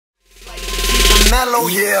mellow.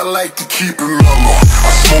 Yeah, I like to keep it mellow.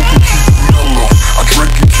 I smoke and keep it mellow. I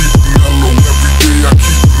drink and keep it mellow. Every day I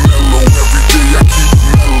keep it mellow. Every day I keep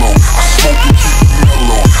it mellow. I smoke and keep it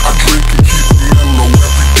mellow. I drink and keep it mellow.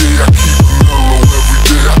 Every day I keep it mellow. Every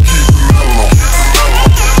day I keep it mellow.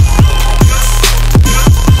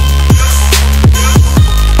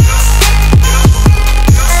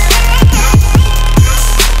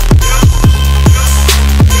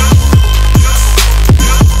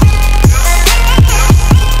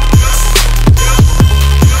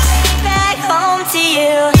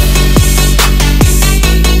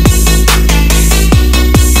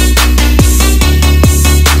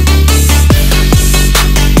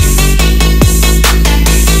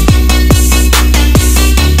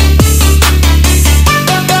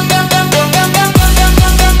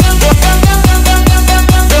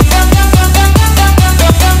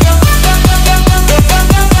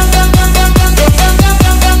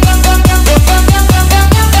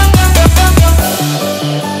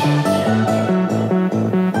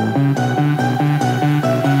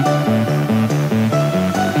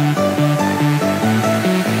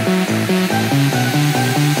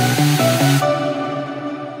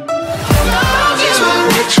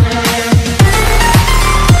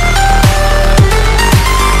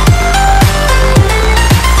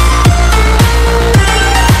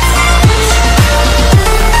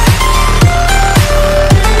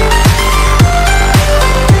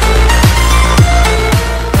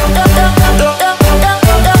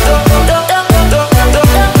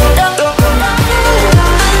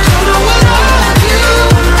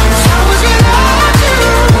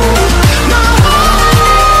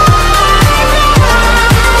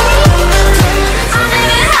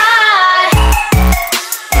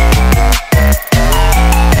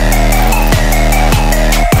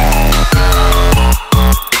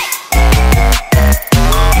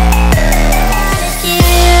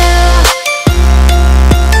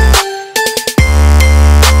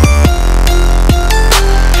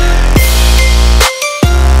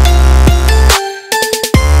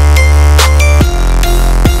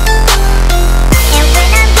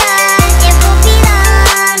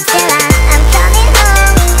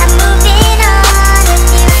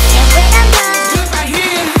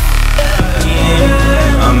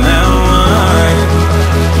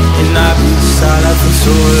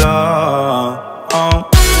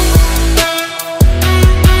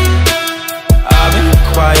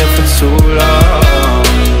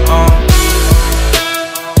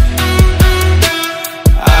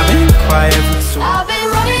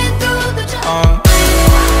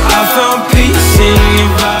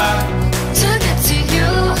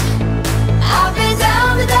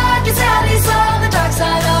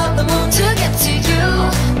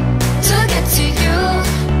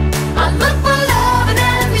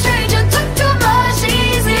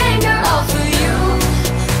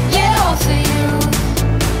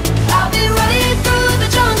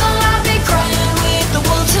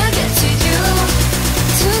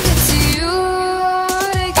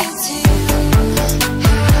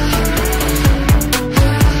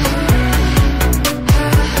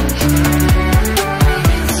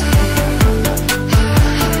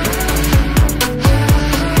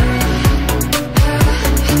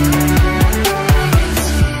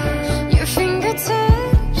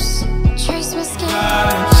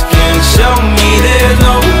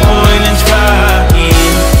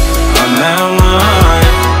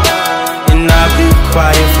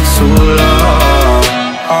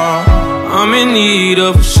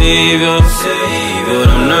 But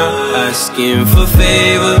I'm not asking for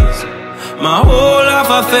favors. My whole life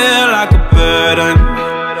I feel like a burden.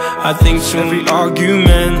 I think every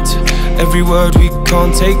argument, every word we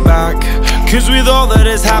can't take back. Cause with all that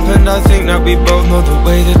has happened, I think that we both know the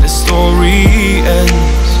way that the story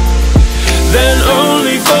ends. Then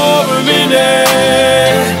only for a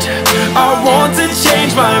minute I want to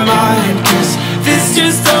change my mind, cause this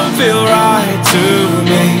just don't feel right to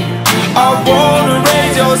me. I wanna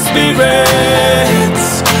raise your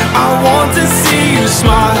spirits, I want to see you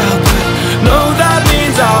smile, but no, that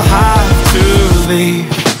means I'll have to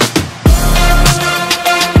leave.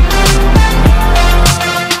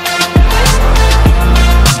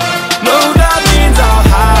 No, that means I'll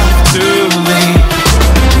have to leave.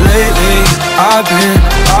 Lately, I've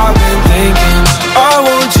been thinking, I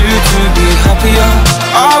want you to be happier,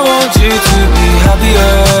 I want you to be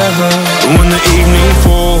happier. When the evening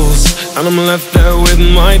falls and I'm left there with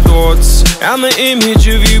my thoughts, and the image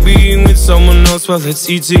of you being with someone else, well, it's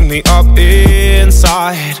eating me up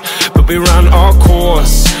inside. but we ran our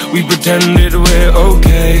course. We pretended we're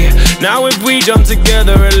okay. Now if we jump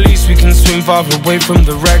together, at least we can swim far away from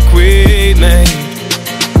the wreck we made.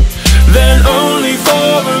 Then only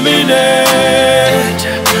for a minute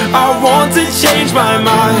I want to change my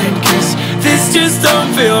mind, 'cause this just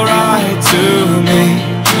don't feel right to me.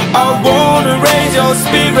 I wanna raise your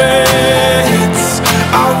spirits,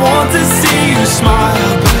 I want to see you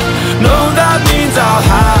smile, but no, that means I'll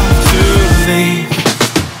have to leave.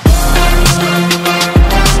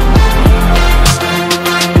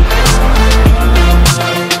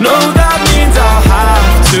 No, that means I'll have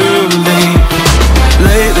to leave.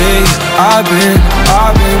 Lately, I've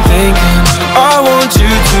been thinking, I want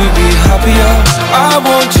you to be happier, I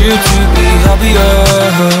want you to be happier.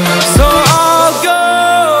 So I'll go,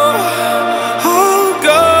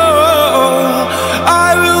 I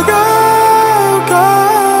will go.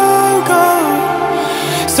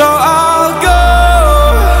 So I'll go,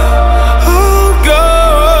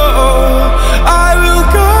 I will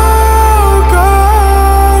go.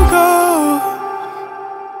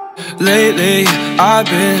 Lately, I've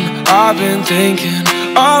been thinking,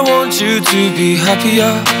 I want you to be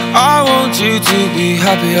happier, I want you to be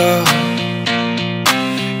happier.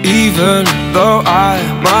 Even though I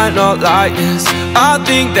might not like this, I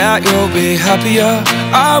think that you'll be happier,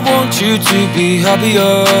 I want you to be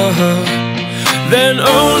happier. Then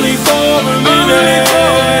only for a minute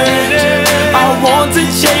I want to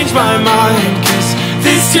change my mind, 'cause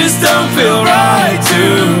this just don't feel right to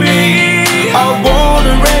me. I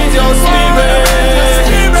wanna raise your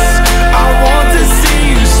spirits, I want to see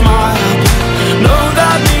you smile. No,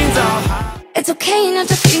 that means I'll have. It's okay not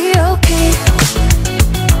to be okay.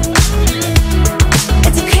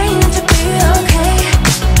 It's okay not to be okay.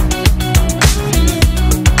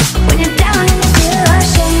 When you're down and you feel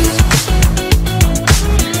ashamed,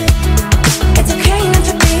 it's okay not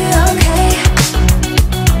to be okay.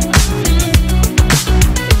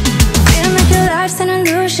 Feeling like your life's an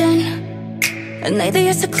illusion, and lately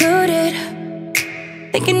you're secluded,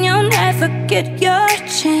 thinking you'll never get your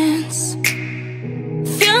chance.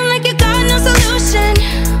 Feeling like you got no solution,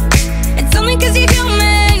 it's only 'cause you're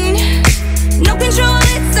human. No control,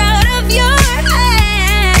 it's out of your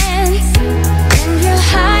hands. And you're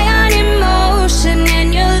high on emotion, and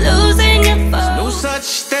you're losing your focus. No such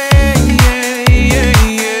thing,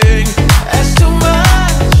 that's too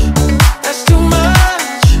much, that's too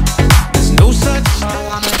much. There's no such thing.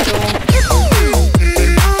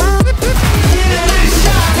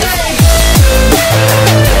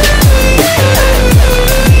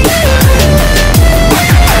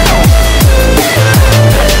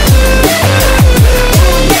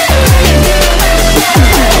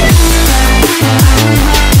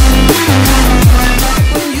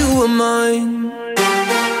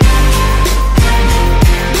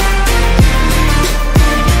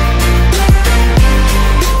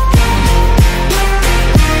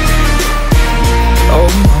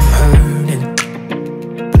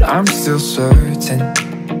 I'm still certain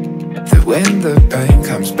that when the pain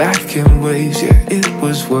comes back in waves, yeah, it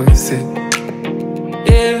was worth it.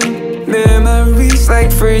 Yeah, memories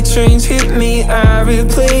like freight trains hit me. I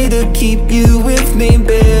replay to keep you with me.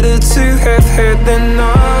 Better to have heard than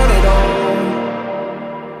not at all.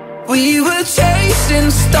 We were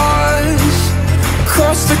chasing stars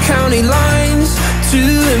across the county lines,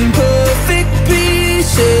 two imperfect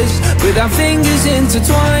pieces with our fingers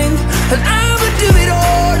intertwined. And I would do it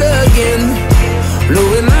all again,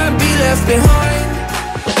 knowing I'd be left behind.